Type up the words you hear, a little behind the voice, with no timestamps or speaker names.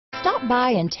Stop by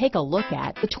and take a look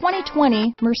at the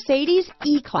 2020 Mercedes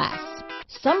E-Class.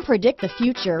 Some predict the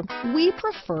future. We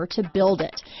prefer to build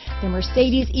it. The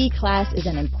Mercedes E-Class is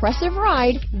an impressive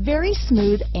ride, very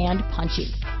smooth and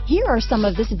punchy. Here are some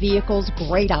of this vehicle's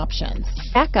great options: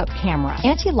 backup camera,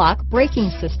 anti-lock braking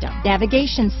system,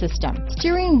 navigation system,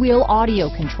 steering wheel audio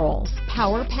controls,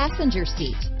 power passenger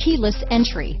seat, keyless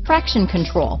entry, traction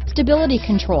control, stability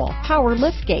control, power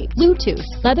liftgate, Bluetooth,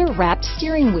 leather-wrapped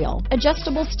steering wheel,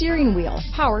 adjustable steering wheel,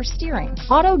 power steering,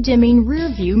 auto-dimming rear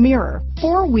view mirror,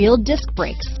 four-wheel disc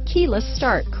brakes, keyless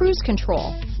start, cruise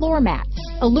control, floor mats,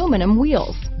 aluminum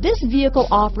wheels. This vehicle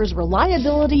offers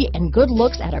reliability and good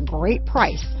looks at a great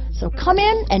price. So come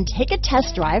in and take a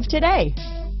test drive today.